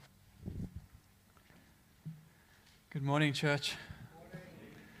Good morning, church. I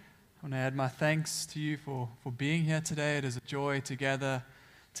want to add my thanks to you for being here today. It is a joy to gather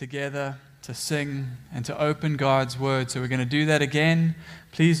together, to sing, and to open God's Word. So we're going to do that again.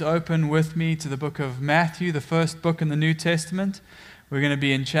 Please open with me to the book of Matthew, the first book in the New Testament. We're going to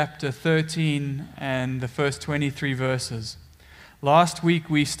be in chapter 13 and the first 23 verses. Last week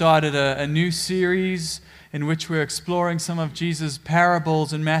we started a new series in which we're exploring some of Jesus'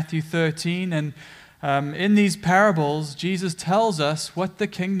 parables in Matthew 13, and in these parables, Jesus tells us what the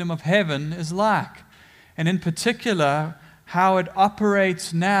kingdom of heaven is like, and in particular, how it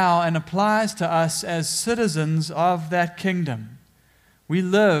operates now and applies to us as citizens of that kingdom. We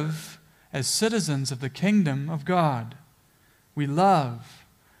live as citizens of the kingdom of God. We love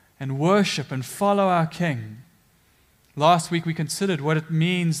and worship and follow our King. Last week we considered what it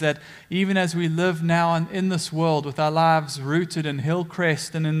means that even as we live now in this world with our lives rooted in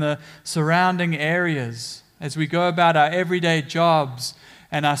Hillcrest and in the surrounding areas, as we go about our everyday jobs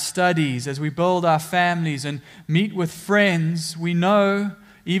and our studies, as we build our families and meet with friends, we know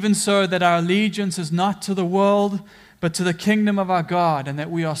even so that our allegiance is not to the world but to the kingdom of our God, and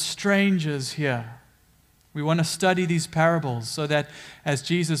that we are strangers here. We want to study these parables so that, as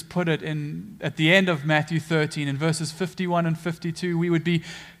Jesus put it at the end of Matthew 13, in verses 51 and 52, we would be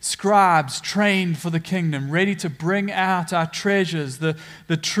scribes trained for the kingdom, ready to bring out our treasures, the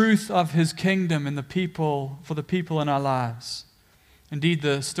truth of His kingdom and for the people in our lives. Indeed,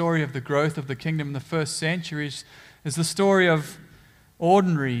 the story of the growth of the kingdom in the first centuries is the story of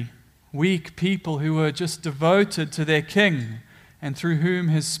ordinary, weak people who were just devoted to their King and through whom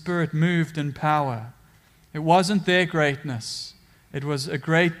His Spirit moved in power. It wasn't their greatness. It was a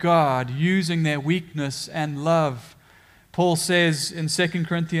great God using their weakness and love. Paul says in 2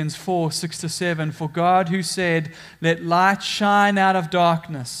 Corinthians 4, 6-7, "For God who said, 'Let light shine out of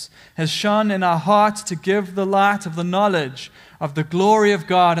darkness,' has shone in our hearts to give the light of the knowledge of the glory of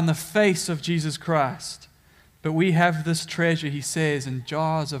God in the face of Jesus Christ. But we have this treasure," he says, "in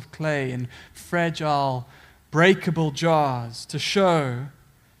jars of clay, in fragile, breakable jars, to show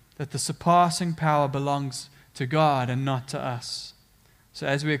that the surpassing power belongs to God and not to us." So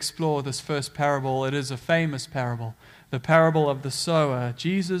as we explore this first parable, it is a famous parable, the parable of the sower.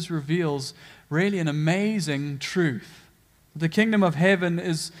 Jesus reveals really an amazing truth. The kingdom of heaven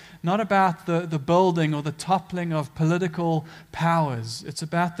is not about the building or the toppling of political powers. It's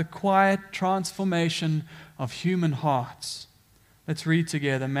about the quiet transformation of human hearts. Let's read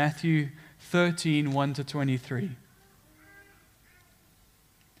together Matthew 13, 1-23.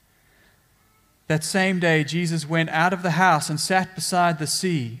 That same day, Jesus went out of the house and sat beside the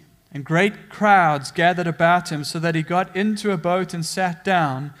sea, and great crowds gathered about him, so that he got into a boat and sat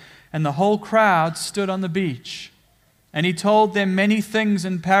down, and the whole crowd stood on the beach. And he told them many things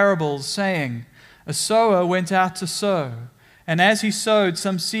in parables, saying, "A sower went out to sow, and as he sowed,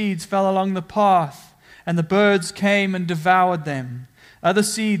 some seeds fell along the path, and the birds came and devoured them. Other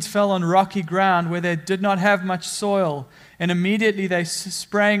seeds fell on rocky ground where they did not have much soil, and immediately they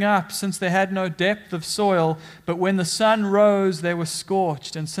sprang up, since they had no depth of soil. But when the sun rose, they were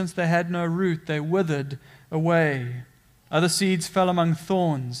scorched, and since they had no root, they withered away. Other seeds fell among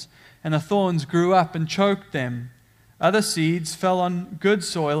thorns, and the thorns grew up and choked them. Other seeds fell on good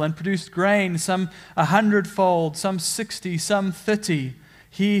soil and produced grain, some 100-fold, some 60, some 30.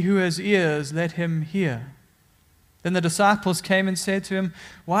 He who has ears, let him hear." Then the disciples came and said to him,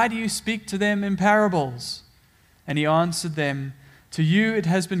 "Why do you speak to them in parables?" And he answered them, "To you it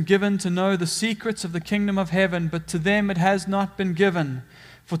has been given to know the secrets of the kingdom of heaven, but to them it has not been given.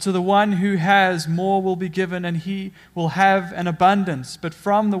 For to the one who has, more will be given, and he will have an abundance. But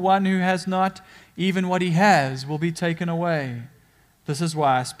from the one who has not, even what he has will be taken away. This is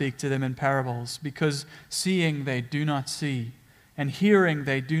why I speak to them in parables, because seeing they do not see, and hearing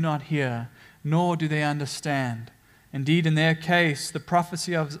they do not hear, nor do they understand. Indeed, in their case, the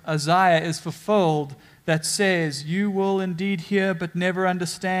prophecy of Isaiah is fulfilled, that says, 'You will indeed hear, but never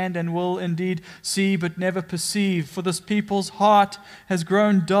understand, and will indeed see, but never perceive. For this people's heart has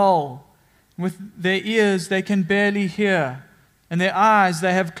grown dull. With their ears they can barely hear, and their eyes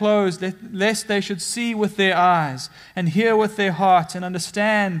they have closed, lest they should see with their eyes, and hear with their heart, and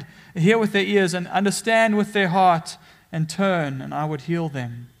hear with their ears, and understand with their heart, and turn, and I would heal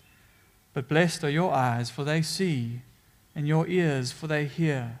them. But blessed are your eyes, for they see, and your ears, for they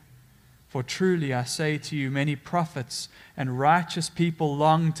hear. For truly I say to you, many prophets and righteous people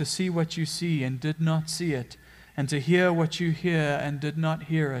longed to see what you see and did not see it, and to hear what you hear and did not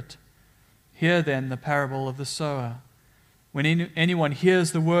hear it. Hear then the parable of the sower. When anyone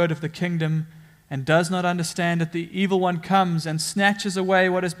hears the word of the kingdom and does not understand that the evil one comes and snatches away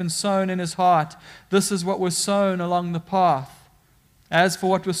what has been sown in his heart. This is what was sown along the path. As for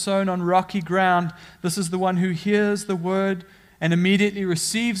what was sown on rocky ground, this is the one who hears the word and immediately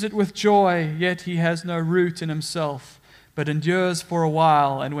receives it with joy, yet he has no root in himself, but endures for a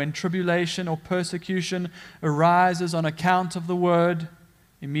while. And when tribulation or persecution arises on account of the word,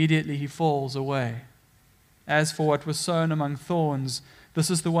 immediately he falls away. As for what was sown among thorns, this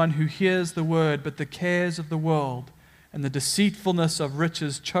is the one who hears the word, but the cares of the world and the deceitfulness of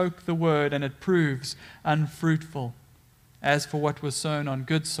riches choke the word, and it proves unfruitful. As for what was sown on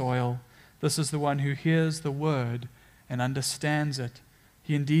good soil, this is the one who hears the word and understands it.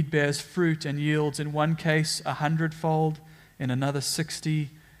 He indeed bears fruit and yields in one case 100-fold, in another 60,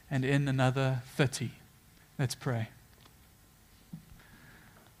 and in another 30. Let's pray.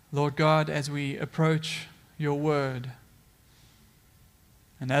 Lord God, as we approach your word,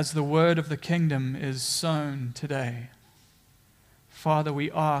 and as the word of the kingdom is sown today, Father,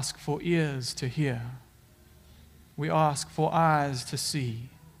 we ask for ears to hear. We ask for eyes to see.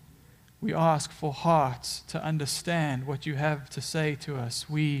 We ask for hearts to understand what you have to say to us.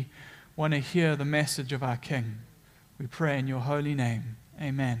 We want to hear the message of our King. We pray in your holy name.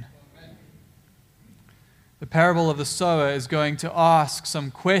 Amen. The parable of the sower is going to ask some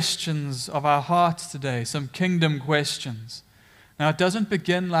questions of our hearts today, some kingdom questions. Now, it doesn't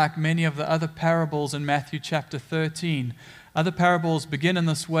begin like many of the other parables in Matthew chapter 13. Other parables begin in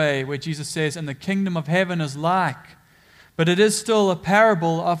this way, where Jesus says, "And the kingdom of heaven is like." But it is still a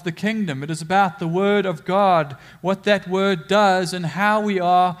parable of the kingdom. It is about the word of God, what that word does, and how we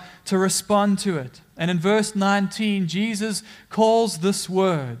are to respond to it. And in verse 19, Jesus calls this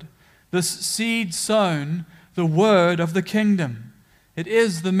word, this seed sown, the word of the kingdom. It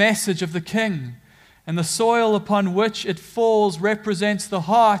is the message of the King. And the soil upon which it falls represents the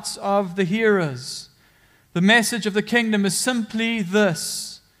hearts of the hearers. The message of the kingdom is simply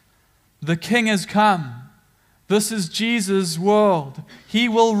this: the King has come. This is Jesus' world. He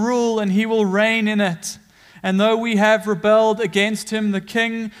will rule and he will reign in it. And though we have rebelled against him, the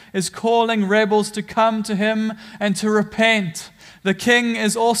King is calling rebels to come to him and to repent. The King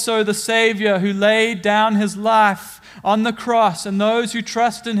is also the Savior who laid down his life on the cross, and those who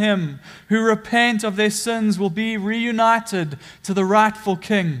trust in him, who repent of their sins, will be reunited to the rightful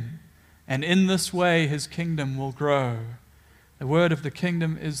King. And in this way his kingdom will grow. The word of the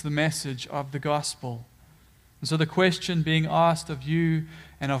kingdom is the message of the gospel. And so the question being asked of you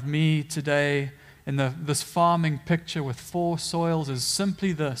and of me today in this farming picture with 4 soils is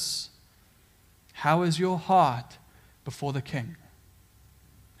simply this: how is your heart before the King?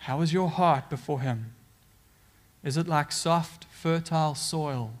 How is your heart before him? Is it like soft, fertile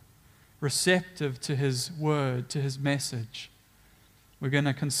soil, receptive to his word, to his message? We're going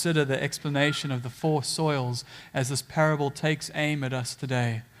to consider the explanation of the 4 soils as this parable takes aim at us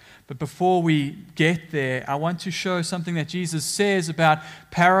today. But before we get there, I want to show something that Jesus says about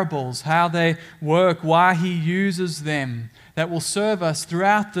parables, how they work, why he uses them, that will serve us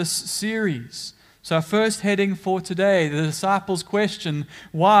throughout this series. So our first heading for today, the disciples' question: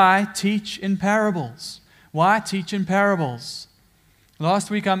 why teach in parables? Why teach in parables?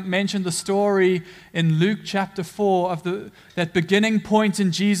 Last week I mentioned the story in Luke chapter 4 of that beginning point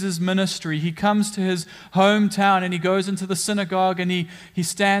in Jesus' ministry. He comes to his hometown and he goes into the synagogue and he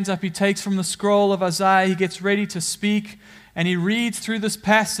stands up, he takes from the scroll of Isaiah, he gets ready to speak, and he reads through this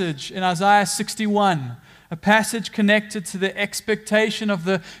passage in Isaiah 61, a passage connected to the expectation of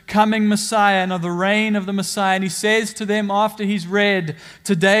the coming Messiah and of the reign of the Messiah. And he says to them after he's read,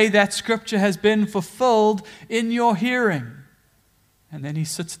 "Today that scripture has been fulfilled in your hearing." And then he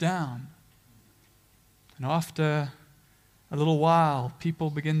sits down. And after a little while, people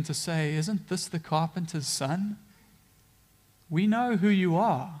begin to say, "Isn't this the carpenter's son? We know who you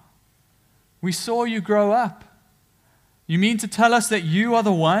are. We saw you grow up. You mean to tell us that you are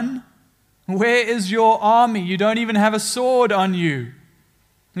the one? Where is your army? You don't even have a sword on you."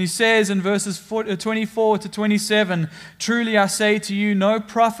 And he says in verses 24 to 27, "Truly I say to you, no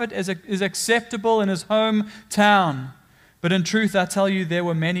prophet is acceptable in his hometown. But in truth I tell you, there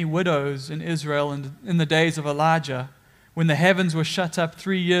were many widows in Israel in the days of Elijah, when the heavens were shut up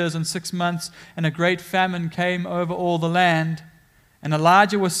 3 years and 6 months, and a great famine came over all the land. And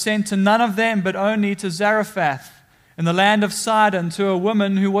Elijah was sent to none of them, but only to Zarephath, in the land of Sidon, to a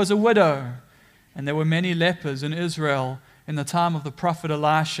woman who was a widow. And there were many lepers in Israel in the time of the prophet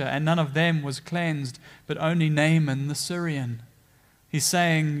Elisha, and none of them was cleansed, but only Naaman the Syrian." He's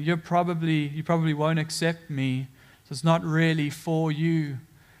saying, you probably won't accept me, so it's not really for you.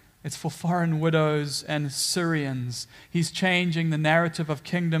 It's for foreign widows and Syrians. He's changing the narrative of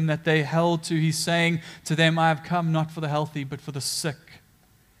kingdom that they held to. He's saying to them, I have come not for the healthy, but for the sick.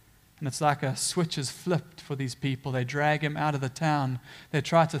 And it's like a switch is flipped for these people. They drag him out of the town. They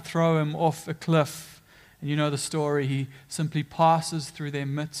try to throw him off a cliff. And you know the story. He simply passes through their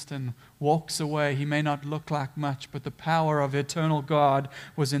midst and walks away. He may not look like much, but the power of eternal God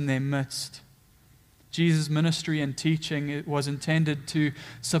was in their midst. Jesus' ministry and teaching was intended to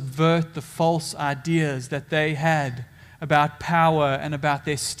subvert the false ideas that they had about power and about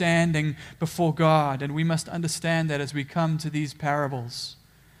their standing before God. And we must understand that as we come to these parables.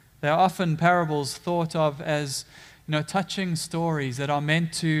 They are often parables thought of as, touching stories that are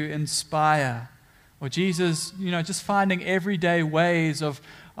meant to inspire. Or Jesus, just finding everyday ways of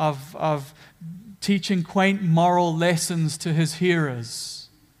teaching quaint moral lessons to his hearers.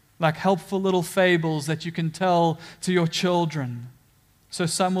 Like helpful little fables that you can tell to your children. So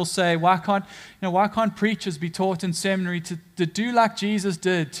some will say, why can't preachers be taught in seminary to do like Jesus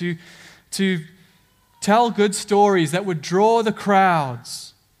did, to tell good stories that would draw the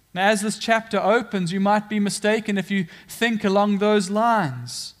crowds? Now, as this chapter opens, you might be mistaken if you think along those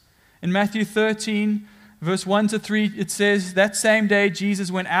lines. In Matthew 13, verse 1 to 3, it says, that same day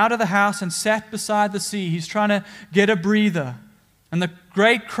Jesus went out of the house and sat beside the sea. He's trying to get a breather. And the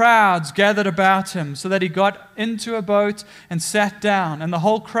great crowds gathered about him, so that he got into a boat and sat down. And the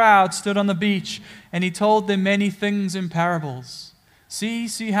whole crowd stood on the beach, and he told them many things in parables.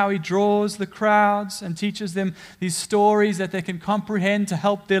 See how he draws the crowds and teaches them these stories that they can comprehend to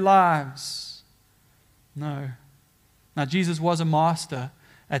help their lives. No. Now, Jesus was a master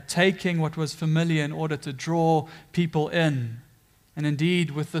at taking what was familiar in order to draw people in. And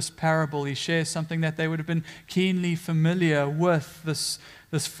indeed, with this parable, he shares something that they would have been keenly familiar with,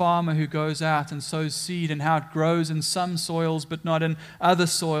 this farmer who goes out and sows seed and how it grows in some soils but not in other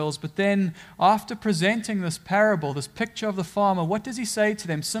soils. But then, after presenting this parable, this picture of the farmer, what does he say to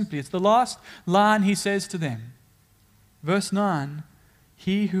them? Simply, it's the last line he says to them. Verse 9,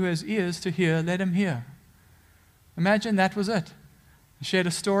 he who has ears to hear, let him hear. Imagine that was it. I shared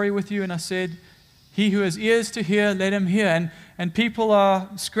a story with you and I said, he who has ears to hear, let him hear. And people are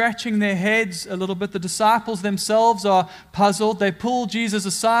scratching their heads a little bit. The disciples themselves are puzzled. They pull Jesus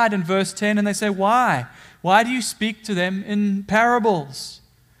aside in verse 10 and they say, why? Why do you speak to them in parables?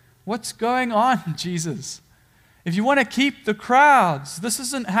 What's going on, Jesus? If you want to keep the crowds, this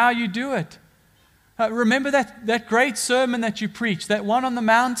isn't how you do it. Remember that great sermon that you preached, that one on the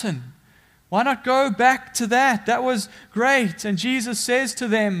mountain. Why not go back to that? That was great. And Jesus says to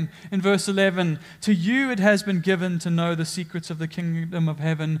them in verse 11, to you it has been given to know the secrets of the kingdom of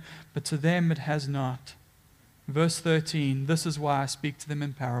heaven, but to them it has not. Verse 13, this is why I speak to them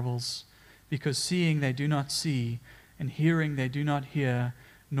in parables, because seeing they do not see, and hearing they do not hear,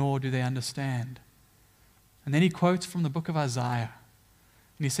 nor do they understand. And then he quotes from the book of Isaiah.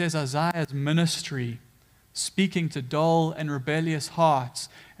 And he says Isaiah's ministry, speaking to dull and rebellious hearts,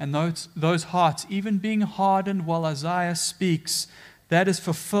 and those hearts even being hardened while Isaiah speaks, that is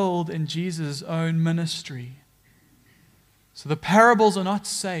fulfilled in Jesus' own ministry. So the parables are not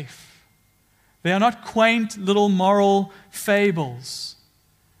safe. They are not quaint little moral fables.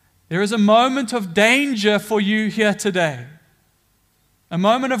 There is a moment of danger for you here today. A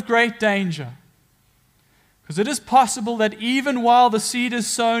moment of great danger. Because it is possible that even while the seed is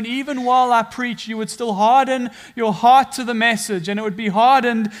sown, even while I preach, you would still harden your heart to the message, and it would be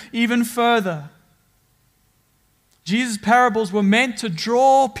hardened even further. Jesus' parables were meant to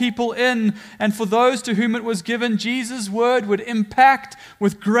draw people in, and for those to whom it was given, Jesus' word would impact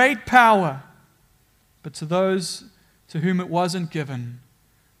with great power. But to those to whom it wasn't given,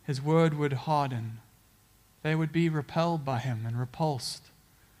 his word would harden. They would be repelled by him and repulsed.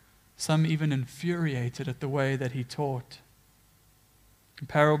 Some even infuriated at the way that he taught.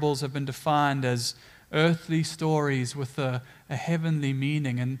 Parables have been defined as earthly stories with a heavenly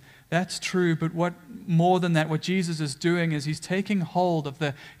meaning, and that's true, but what more than that, what Jesus is doing is he's taking hold of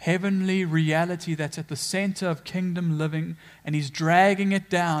the heavenly reality that's at the center of kingdom living, and he's dragging it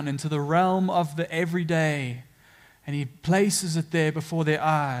down into the realm of the everyday, and he places it there before their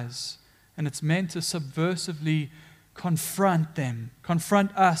eyes, and it's meant to subversively confront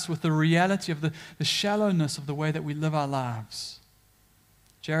us with the reality of the shallowness of the way that we live our lives.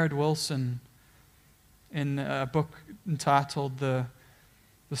 Jared Wilson, in a book entitled The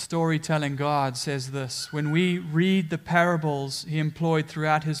Storytelling God, says this: when we read the parables he employed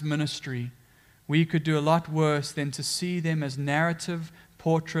throughout his ministry, we could do a lot worse than to see them as narrative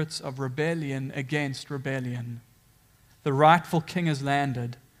portraits of rebellion against rebellion. The rightful king has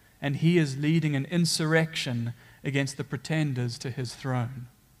landed, and he is leading an insurrection against the pretenders to his throne.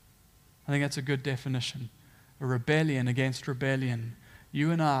 I think that's a good definition. A rebellion against rebellion.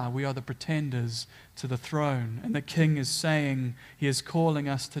 You and I, we are the pretenders to the throne. And the King is saying, He is calling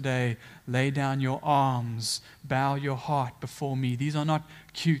us today, lay down your arms, bow your heart before me. These are not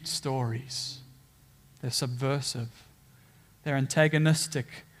cute stories. They're subversive. They're antagonistic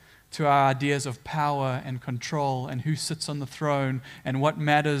to our ideas of power and control and who sits on the throne and what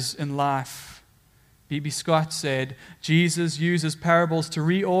matters in life. B.B. Scott said, Jesus uses parables to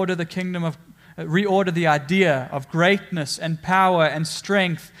reorder the idea of greatness and power and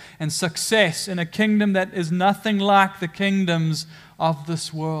strength and success in a kingdom that is nothing like the kingdoms of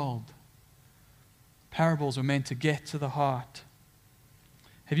this world. Parables are meant to get to the heart.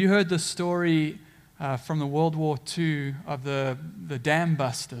 Have you heard the story from the World War II of the dam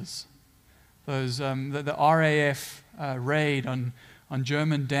busters? The RAF raid on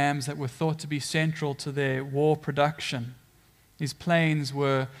German dams that were thought to be central to their war production. These planes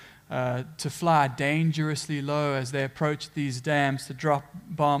were to fly dangerously low as they approached these dams to drop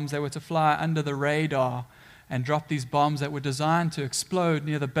bombs. They were to fly under the radar and drop these bombs that were designed to explode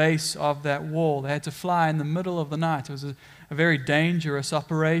near the base of that wall. They had to fly in the middle of the night. It was a very dangerous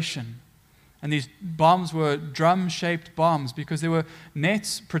operation. And these bombs were drum-shaped bombs because there were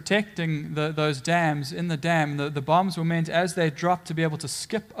nets protecting those dams. In the dam, the bombs were meant, as they dropped, to be able to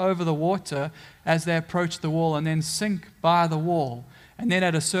skip over the water as they approached the wall and then sink by the wall. And then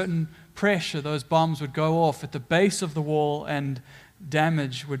at a certain pressure, those bombs would go off at the base of the wall and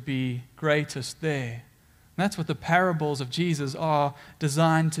damage would be greatest there. And that's what the parables of Jesus are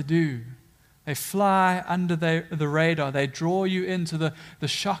designed to do. They fly under the radar. They draw you into the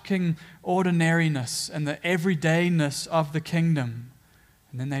shocking ordinariness and the everydayness of the kingdom.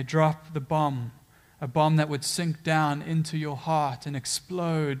 And then they drop the bomb, a bomb that would sink down into your heart and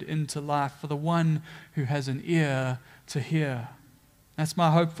explode into life for the one who has an ear to hear. That's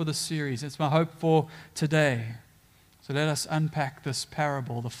my hope for this series. It's my hope for today. So let us unpack this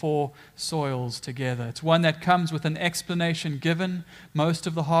parable, the 4 soils, together. It's one that comes with an explanation given. Most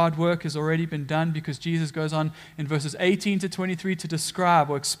of the hard work has already been done because Jesus goes on in verses 18 to 23 to describe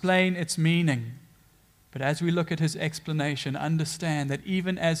or explain its meaning. But as we look at his explanation, understand that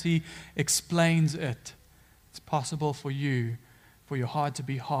even as he explains it, it's possible for you, for your heart to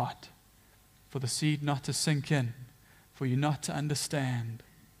be hot, for the seed not to sink in, for you not to understand.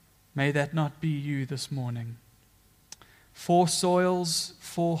 May that not be you this morning. 4 soils,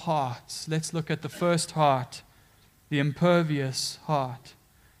 4 hearts. Let's look at the first heart, the impervious heart.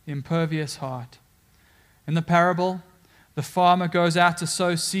 The impervious heart. In the parable, the farmer goes out to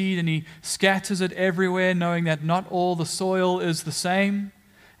sow seed and he scatters it everywhere, knowing that not all the soil is the same.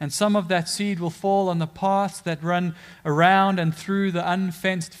 And some of that seed will fall on the paths that run around and through the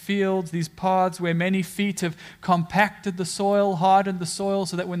unfenced fields, these paths where many feet have compacted the soil, hardened the soil,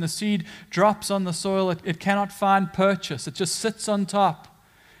 so that when the seed drops on the soil, it cannot find purchase. It just sits on top.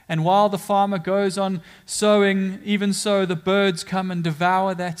 And while the farmer goes on sowing, even so the birds come and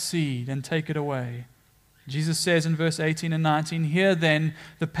devour that seed and take it away. Jesus says in verse 18 and 19, "Hear then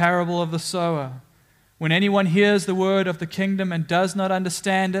the parable of the sower. When anyone hears the word of the kingdom and does not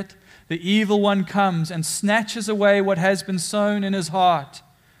understand it, the evil one comes and snatches away what has been sown in his heart.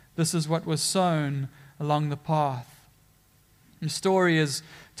 This is what was sown along the path." The story is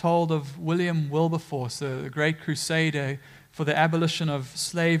told of William Wilberforce, the great crusader for the abolition of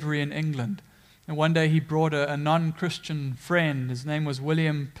slavery in England. And one day he brought a non-Christian friend. His name was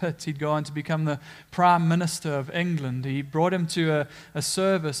William Pitt. He'd go on to become the Prime Minister of England. He brought him to a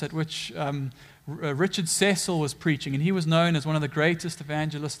service at which Richard Cecil was preaching, and he was known as one of the greatest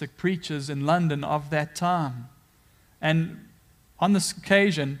evangelistic preachers in London of that time. And on this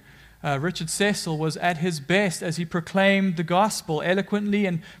occasion, Richard Cecil was at his best as he proclaimed the gospel eloquently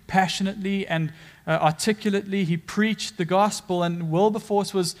and passionately and articulately. He preached the gospel, and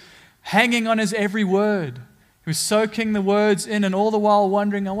Wilberforce was hanging on his every word. He was soaking the words in, and all the while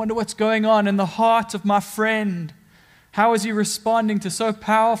wondering, I wonder what's going on in the heart of my friend. How is he responding to so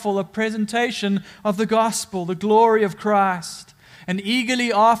powerful a presentation of the gospel, the glory of Christ? And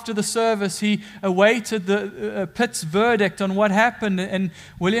eagerly after the service, he awaited Pitt's verdict on what happened. And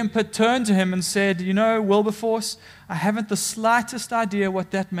William Pitt turned to him and said, "You know, Wilberforce, I haven't the slightest idea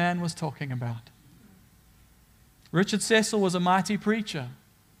what that man was talking about." Richard Cecil was a mighty preacher.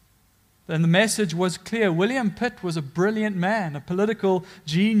 And the message was clear. William Pitt was a brilliant man, a political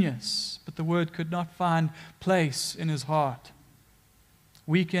genius, but the word could not find place in his heart.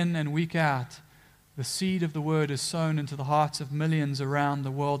 Week in and week out, the seed of the word is sown into the hearts of millions around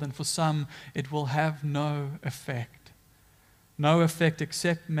the world, and for some it will have no effect. No effect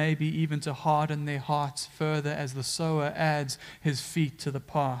except maybe even to harden their hearts further as the sower adds his feet to the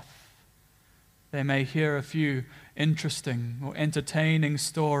path. They may hear a few interesting or entertaining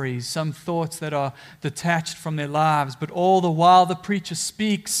stories, some thoughts that are detached from their lives, but all the while the preacher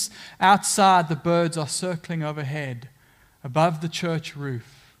speaks, outside the birds are circling overhead, above the church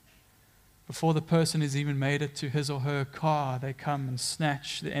roof. Before the person has even made it to his or her car, they come and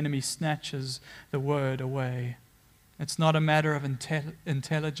the enemy snatches the word away. It's not a matter of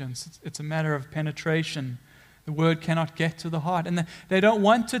intelligence, it's a matter of penetration. The word cannot get to the heart, and they don't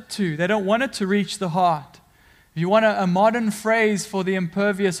want it to. They don't want it to reach the heart. If you want a modern phrase for the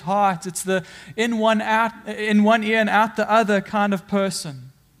impervious heart, it's the in one ear and out the other kind of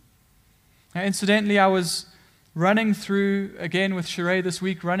person. Now, incidentally, I was running through, again with Sheree this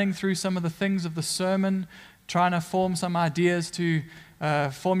week, running through some of the things of the sermon, trying to form some ideas to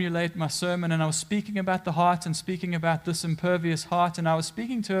formulate my sermon, and I was speaking about the heart and speaking about this impervious heart, and I was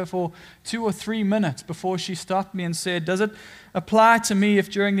speaking to her for 2 or 3 minutes before she stopped me and said, does it apply to me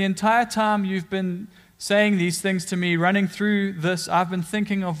if during the entire time you've been saying these things to me, running through this, I've been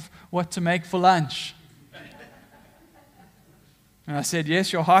thinking of what to make for lunch? And I said,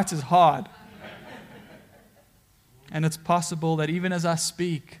 yes, your heart is hard. And it's possible that even as I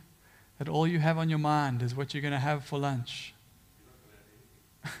speak, that all you have on your mind is what you're going to have for lunch.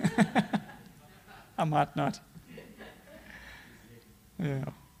 I might not. Yeah.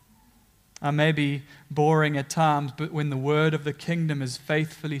 I may be boring at times, but when the word of the kingdom is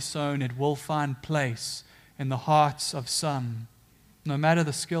faithfully sown, it will find place in the hearts of some, no matter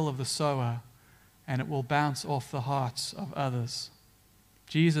the skill of the sower, and it will bounce off the hearts of others.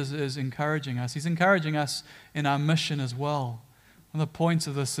 Jesus is encouraging us. He's encouraging us in our mission as well. One of the points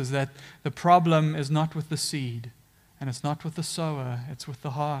of this is that the problem is not with the seed, and it's not with the sower, it's with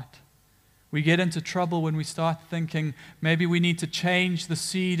the heart. We get into trouble when we start thinking maybe we need to change the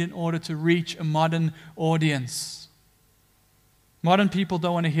seed in order to reach a modern audience. Modern people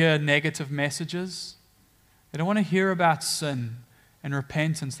don't want to hear negative messages. They don't want to hear about sin and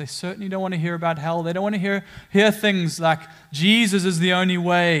repentance. They certainly don't want to hear about hell. They don't want to hear things like Jesus is the only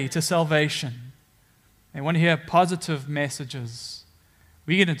way to salvation. They want to hear positive messages.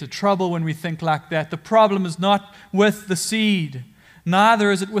 We get into trouble when we think like that. The problem is not with the seed.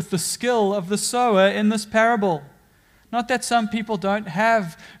 Neither is it with the skill of the sower in this parable. Not that some people don't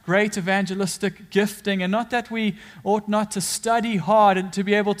have great evangelistic gifting, and not that we ought not to study hard and to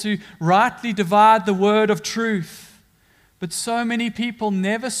be able to rightly divide the word of truth. But so many people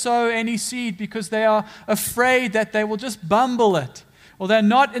never sow any seed because they are afraid that they will just bumble it, or they're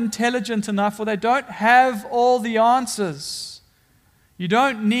not intelligent enough, or they don't have all the answers. You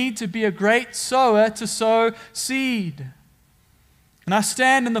don't need to be a great sower to sow seed. And I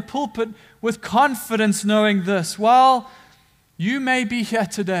stand in the pulpit with confidence knowing this. While you may be here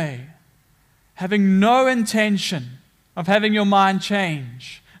today having no intention of having your mind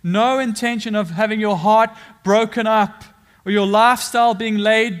change, no intention of having your heart broken up, or your lifestyle being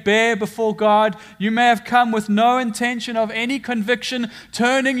laid bare before God, you may have come with no intention of any conviction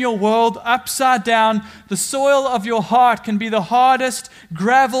turning your world upside down. The soil of your heart can be the hardest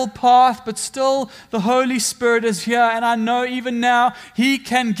gravel path, but still the Holy Spirit is here, and I know even now He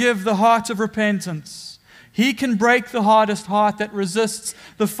can give the heart of repentance. He can break the hardest heart that resists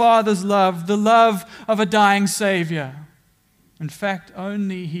the Father's love, the love of a dying Savior. In fact,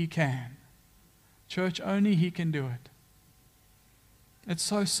 only He can. Church, only He can do it. It's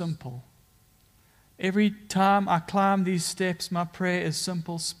so simple. Every time I climb these steps, my prayer is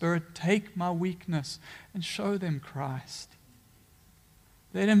simple. Spirit, take my weakness and show them Christ.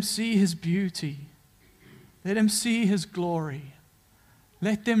 Let them see His beauty. Let them see His glory.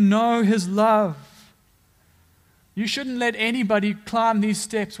 Let them know His love. You shouldn't let anybody climb these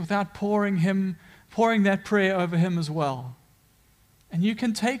steps without pouring that prayer over him as well. And you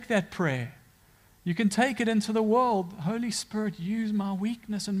can take that prayer. You can take it into the world. Holy Spirit, use my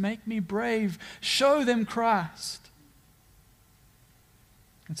weakness and make me brave. Show them Christ.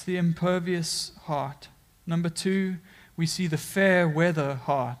 It's the impervious heart. Number 2, we see the fair weather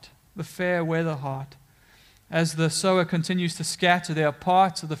heart. The fair weather heart. As the sower continues to scatter, there are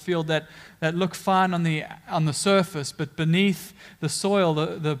parts of the field that look fine on the surface, but beneath the soil,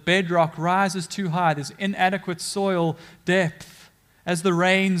 the bedrock rises too high. There's inadequate soil depth. As the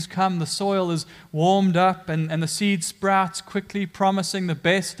rains come, the soil is warmed up and the seed sprouts quickly, promising the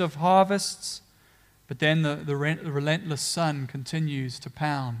best of harvests. But then the relentless sun continues to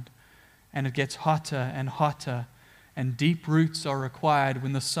pound, and it gets hotter and hotter, and deep roots are required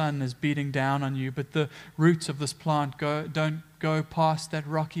when the sun is beating down on you. But the roots of this plant don't go past that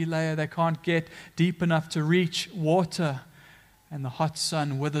rocky layer. They can't get deep enough to reach water, and the hot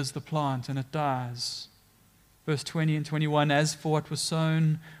sun withers the plant and it dies. Verse 20 and 21, as for what was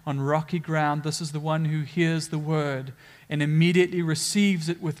sown on rocky ground, this is the one who hears the word and immediately receives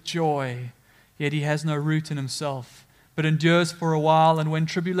it with joy. Yet he has no root in himself, but endures for a while, and when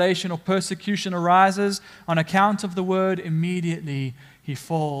tribulation or persecution arises on account of the word, immediately he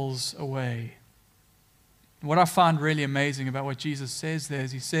falls away. What I find really amazing about what Jesus says there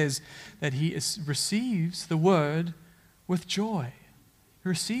is he says that he receives the word with joy. He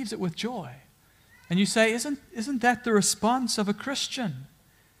receives it with joy. And you say, isn't that the response of a Christian?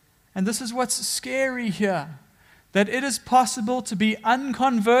 And this is what's scary here, that it is possible to be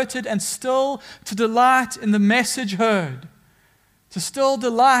unconverted and still to delight in the message heard, to still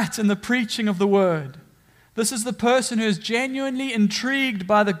delight in the preaching of the word. This is the person who is genuinely intrigued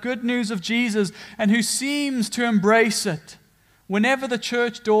by the good news of Jesus and who seems to embrace it. Whenever the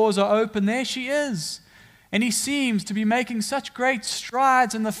church doors are open, there she is. And he seems to be making such great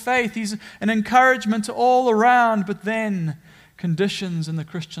strides in the faith. He's an encouragement to all around, but then conditions in the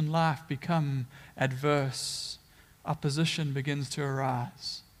Christian life become adverse. Opposition begins to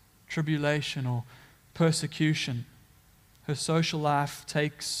arise, tribulation or persecution. Her social life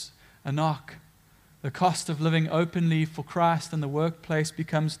takes a knock. The cost of living openly for Christ in the workplace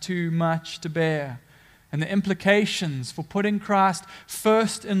becomes too much to bear. And the implications for putting Christ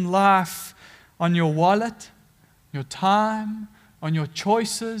first in life on your wallet, your time, on your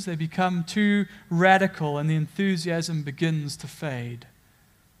choices, they become too radical and the enthusiasm begins to fade.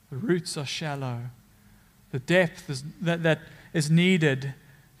 The roots are shallow. The depth that is needed,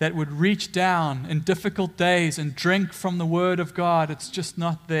 that would reach down in difficult days and drink from the Word of God, it's just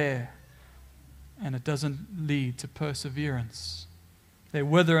not there. And it doesn't lead to perseverance. They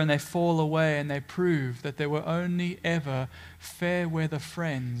wither and they fall away, and they prove that they were only ever fair weather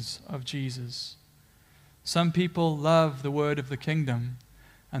friends of Jesus. Some people love the word of the kingdom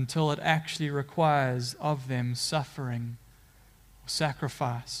until it actually requires of them suffering, or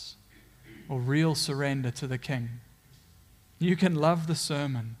sacrifice, or real surrender to the King. You can love the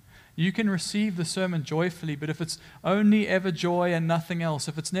sermon. You can receive the sermon joyfully, but if it's only ever joy and nothing else,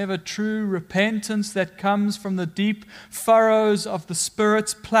 if it's never true repentance that comes from the deep furrows of the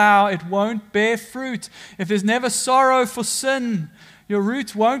Spirit's plow, it won't bear fruit. If there's never sorrow for sin, your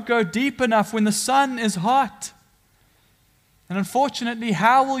roots won't go deep enough when the sun is hot. And unfortunately,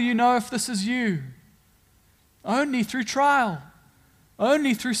 how will you know if this is you? Only through trial,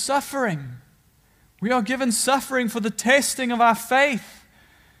 only through suffering. We are given suffering for the testing of our faith.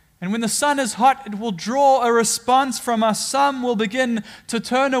 And when the sun is hot, it will draw a response from us. Some will begin to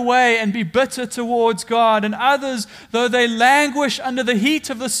turn away and be bitter towards God. And others, though they languish under the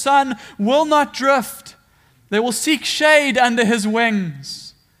heat of the sun, will not drift. They will seek shade under His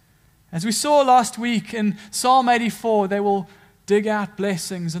wings. As we saw last week in Psalm 84, they will dig out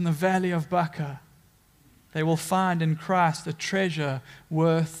blessings in the valley of Baca. They will find in Christ a treasure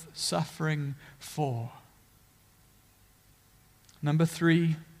worth suffering for. Number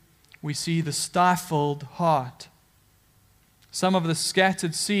 3. We see the stifled heart. Some of the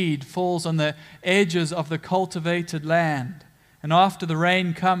scattered seed falls on the edges of the cultivated land. And after the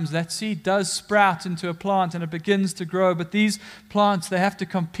rain comes, that seed does sprout into a plant and it begins to grow. But these plants, they have to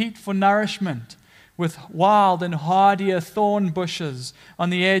compete for nourishment with wild and hardier thorn bushes on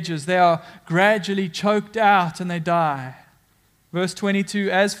the edges. They are gradually choked out and they die. Verse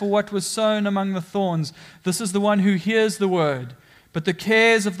 22, as for what was sown among the thorns, this is the one who hears the word. But the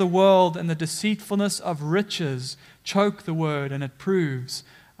cares of the world and the deceitfulness of riches choke the word, and it proves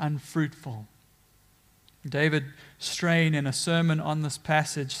unfruitful. David Strain, in a sermon on this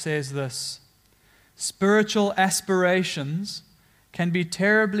passage, says this: spiritual aspirations can be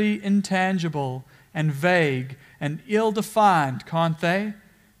terribly intangible and vague and ill-defined, can't they,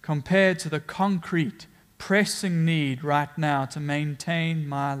 compared to the concrete, pressing need right now to maintain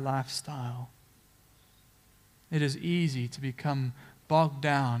my lifestyle. It is easy to become bogged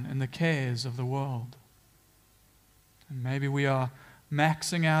down in the cares of the world. And maybe we are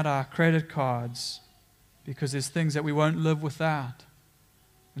maxing out our credit cards because there's things that we won't live without.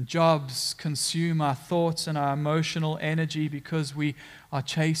 And jobs consume our thoughts and our emotional energy because we are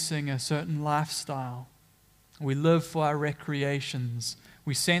chasing a certain lifestyle. We live for our recreations.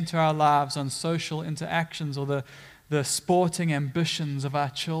 We center our lives on social interactions or the sporting ambitions of our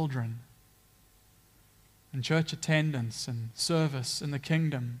children. And church attendance and service in the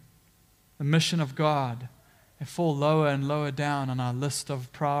kingdom, the mission of God, they fall lower and lower down on our list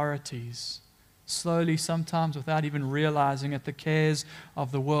of priorities. Slowly, sometimes without even realizing it, the cares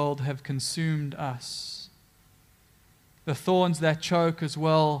of the world have consumed us. The thorns that choke as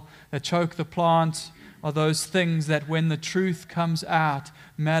well, that choke the plant, are those things that when the truth comes out,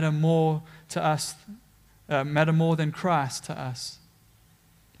 matter more to us matter more than Christ to us.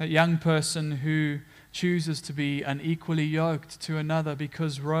 That young person who chooses to be unequally yoked to another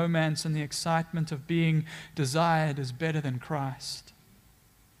because romance and the excitement of being desired is better than Christ.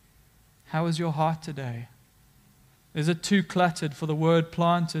 How is your heart today? Is it too cluttered for the word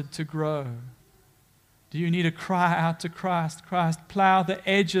planted to grow? Do you need to cry out to Christ? Christ, plow the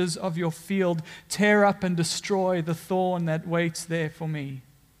edges of your field, tear up and destroy the thorn that waits there for me.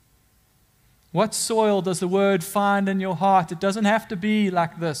 What soil does the word find in your heart? It doesn't have to be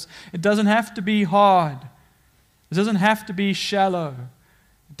like this. It doesn't have to be hard. It doesn't have to be shallow.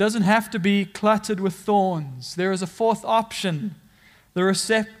 It doesn't have to be cluttered with thorns. There is a fourth option, the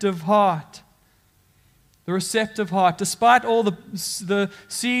receptive heart. The receptive heart. Despite all the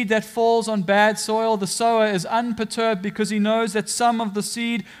seed that falls on bad soil, the sower is unperturbed because he knows that some of the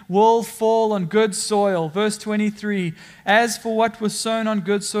seed will fall on good soil. Verse 23, as for what was sown on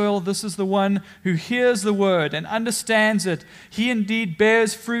good soil, this is the one who hears the word and understands it. He indeed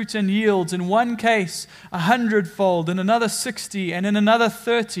bears fruit and yields, in one case 100-fold, in another 60, and in another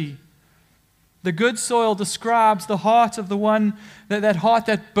 30. The good soil describes the heart of the one, that heart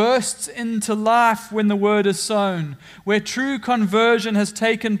that bursts into life when the word is sown, where true conversion has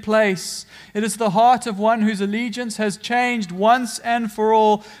taken place. It is the heart of one whose allegiance has changed once and for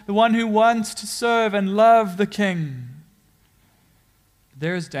all, the one who wants to serve and love the King.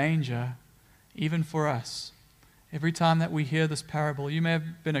 There is danger, even for us. Every time that we hear this parable, you may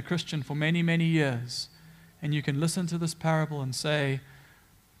have been a Christian for many, many years, and you can listen to this parable and say,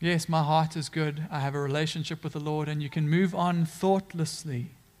 yes, my heart is good. I have a relationship with the Lord, and you can move on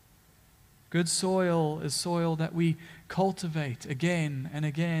thoughtlessly. Good soil is soil that we cultivate again and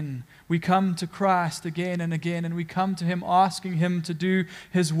again. We come to Christ again and again, and we come to Him asking Him to do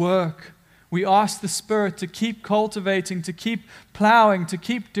His work. We ask the Spirit to keep cultivating, to keep plowing, to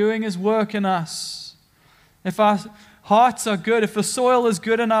keep doing His work in us. If our hearts are good, if the soil is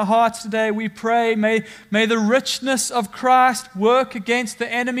good in our hearts today, we pray, may the richness of Christ work against the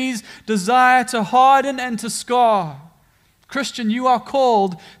enemy's desire to harden and to scar. Christian, you are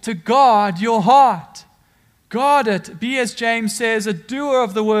called to guard your heart. Guard it. Be, as James says, a doer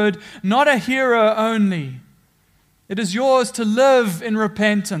of the word, not a hearer only. It is yours to live in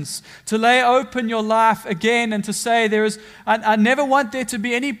repentance, to lay open your life again and to say, I never want there to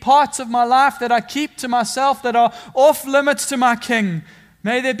be any parts of my life that I keep to myself that are off limits to my King.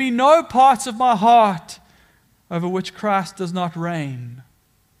 May there be no parts of my heart over which Christ does not reign.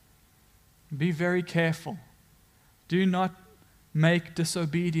 Be very careful. Do not make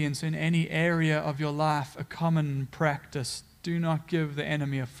disobedience in any area of your life a common practice. Do not give the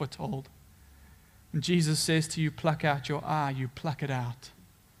enemy a foothold. When Jesus says to you, pluck out your eye, you pluck it out.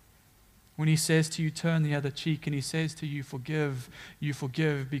 When He says to you, turn the other cheek, and He says to you, forgive, you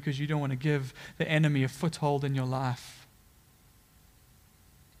forgive because you don't want to give the enemy a foothold in your life.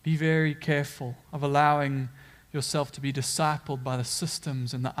 Be very careful of allowing yourself to be discipled by the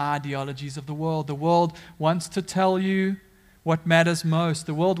systems and the ideologies of the world. The world wants to tell you what matters most.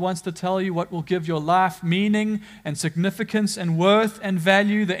 The world wants to tell you what will give your life meaning and significance and worth and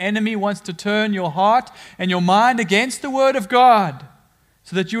value. The enemy wants to turn your heart and your mind against the Word of God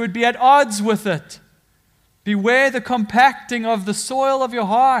so that you would be at odds with it. Beware the compacting of the soil of your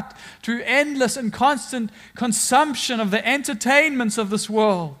heart through endless and constant consumption of the entertainments of this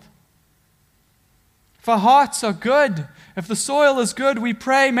world. If our hearts are good, if the soil is good, we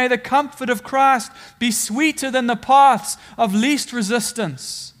pray, may the comfort of Christ be sweeter than the paths of least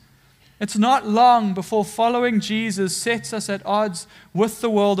resistance. It's not long before following Jesus sets us at odds with the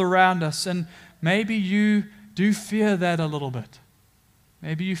world around us, and maybe you do fear that a little bit.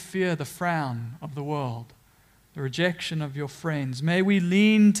 Maybe you fear the frown of the world, the rejection of your friends. May we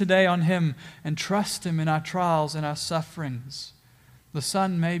lean today on Him and trust Him in our trials and our sufferings. The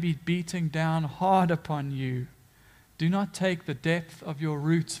sun may be beating down hard upon you. Do not take the depth of your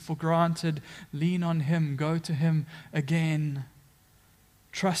roots for granted. Lean on Him. Go to Him again.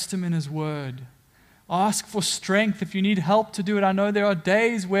 Trust Him in His Word. Ask for strength if you need help to do it. I know there are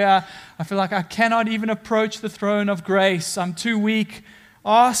days where I feel like I cannot even approach the throne of grace. I'm too weak.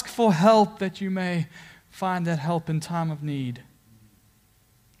 Ask for help that you may find that help in time of need.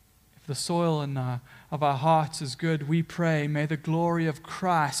 If the soil of our hearts is good, we pray, may the glory of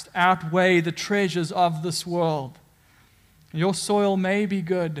Christ outweigh the treasures of this world. Your soil may be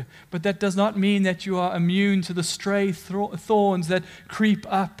good, but that does not mean that you are immune to the stray thorns that creep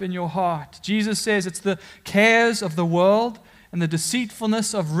up in your heart. Jesus says it's the cares of the world and the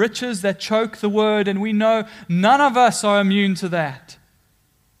deceitfulness of riches that choke the word, and we know none of us are immune to that.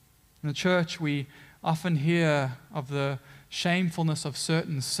 In the church, we often hear of the shamefulness of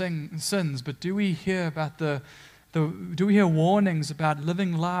certain sins, but do we hear about do we hear warnings about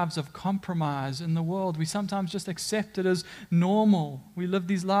living lives of compromise in the world? We sometimes just accept it as normal. We live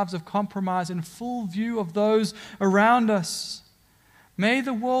these lives of compromise in full view of those around us. May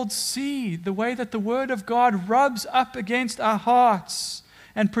the world see the way that the Word of God rubs up against our hearts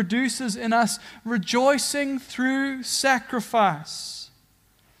and produces in us rejoicing through sacrifice.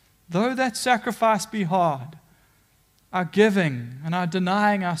 Though that sacrifice be hard, our giving and our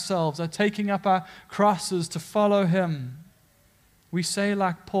denying ourselves, our taking up our crosses to follow Him. We say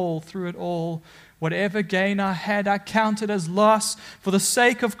like Paul through it all, whatever gain I had, I count it as loss for the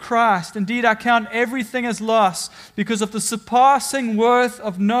sake of Christ. Indeed, I count everything as loss because of the surpassing worth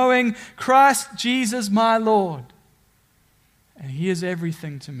of knowing Christ Jesus my Lord. And He is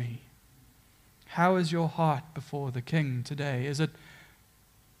everything to me. How is your heart before the King today? Is it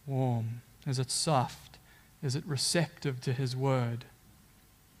warm? Is it soft? Is it receptive to His word?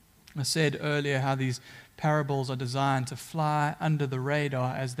 I said earlier how these parables are designed to fly under the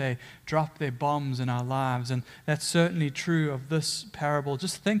radar as they drop their bombs in our lives. And that's certainly true of this parable.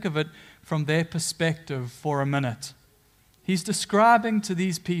 Just think of it from their perspective for a minute. He's describing to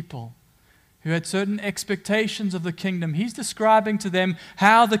these people who had certain expectations of the kingdom. He's describing to them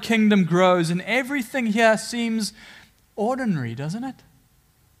how the kingdom grows. And everything here seems ordinary, doesn't it?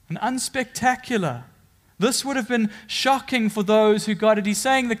 And unspectacular. This would have been shocking for those who got it. He's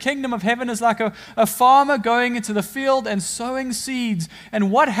saying the kingdom of heaven is like a farmer going into the field and sowing seeds.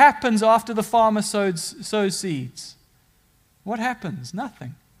 And what happens after the farmer sows seeds? What happens?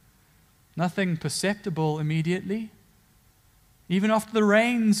 Nothing. Nothing perceptible immediately. Even after the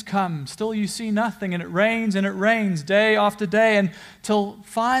rains come, still you see nothing, and it rains day after day until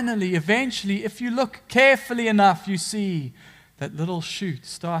finally, eventually, if you look carefully enough, you see that little shoot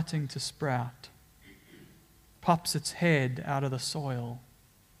starting to sprout. Pops its head out of the soil.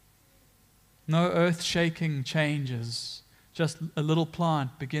 No earth-shaking changes, just a little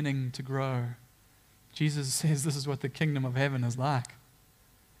plant beginning to grow. Jesus says this is what the kingdom of heaven is like.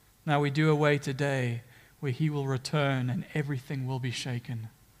 Now we do await a day where He will return and everything will be shaken.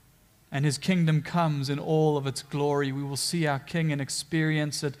 And His kingdom comes in all of its glory. We will see our King and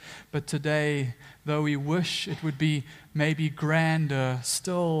experience it. But today, though we wish it would be maybe grander,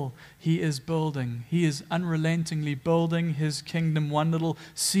 still He is building. He is unrelentingly building His kingdom one little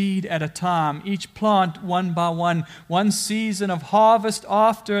seed at a time, each plant one by one season of harvest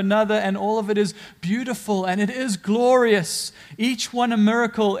after another, and all of it is beautiful and it is glorious. Each one a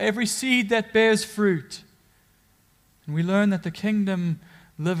miracle, every seed that bears fruit. And we learn that the kingdom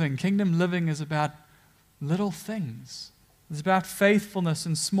living is about little things. It's about faithfulness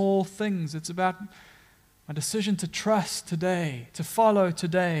in small things. It's about a decision to trust today, to follow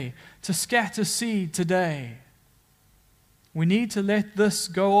today, to scatter seed today. We need to let this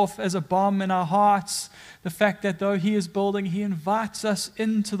go off as a bomb in our hearts. The fact that though He is building, He invites us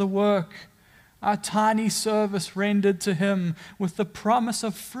into the work. Our tiny service rendered to Him with the promise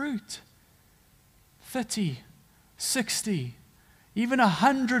of fruit. 30, 60, even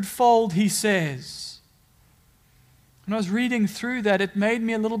 100-fold, He says. When I was reading through that, it made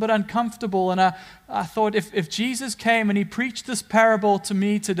me a little bit uncomfortable. And I thought, if Jesus came and He preached this parable to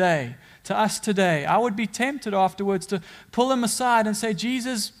me today, to us today, I would be tempted afterwards to pull Him aside and say,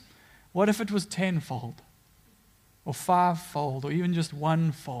 Jesus, what if it was 10-fold? Or 5-fold? Or even just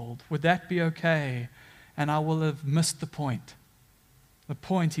 1-fold? Would that be okay? And I will have missed the point. The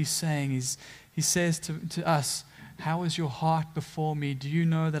point He's saying is, He says to us, how is your heart before me? Do you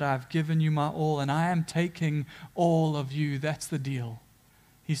know that I've given you my all and I am taking all of you? That's the deal.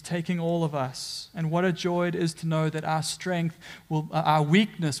 He's taking all of us. And what a joy it is to know that our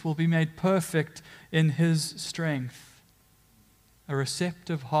weakness will be made perfect in His strength. A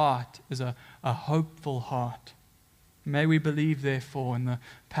receptive heart is a hopeful heart. May we believe, therefore, in the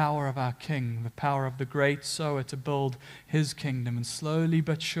power of our King, the power of the great sower to build His kingdom. And slowly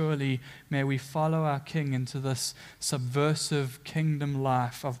but surely, may we follow our King into this subversive kingdom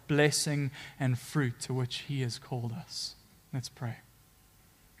life of blessing and fruit to which He has called us. Let's pray.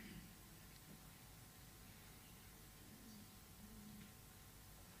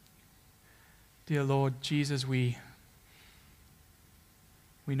 Dear Lord Jesus, we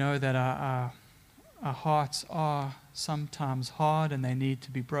know that our hearts are sometimes hard and they need to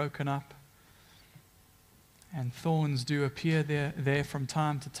be broken up. And thorns do appear there from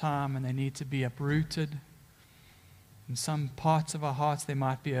time to time and they need to be uprooted. In some parts of our hearts there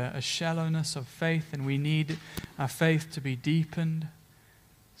might be a shallowness of faith and we need our faith to be deepened.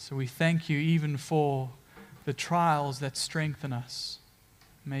 So we thank You even for the trials that strengthen us,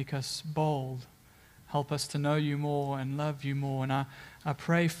 make us bold, Help us to know you more and love you more. And I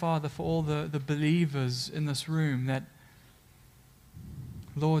pray, Father, for all the believers in this room that,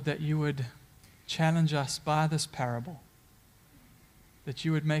 Lord, that you would challenge us by this parable, that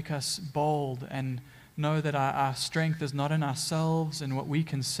you would make us bold and know that our strength is not in ourselves and what we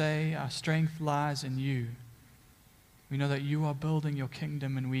can say. Our strength lies in you. We know that you are building your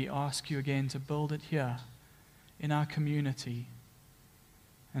kingdom, and we ask you again to build it here in our community.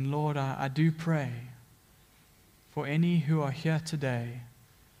 And Lord, I do pray for any who are here today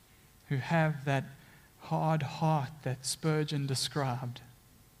who have that hard heart that Spurgeon described.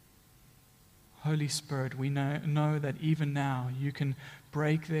 Holy Spirit, we know that even now you can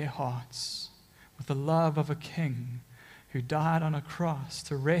break their hearts with the love of a king who died on a cross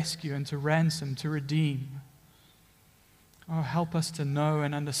to rescue and to ransom, to redeem. Oh, help us to know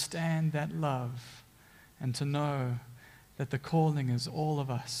and understand that love, and to know that the calling is all of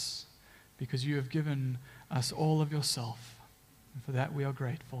us, because you have given us all of yourself. And for that we are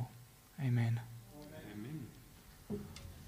grateful. Amen.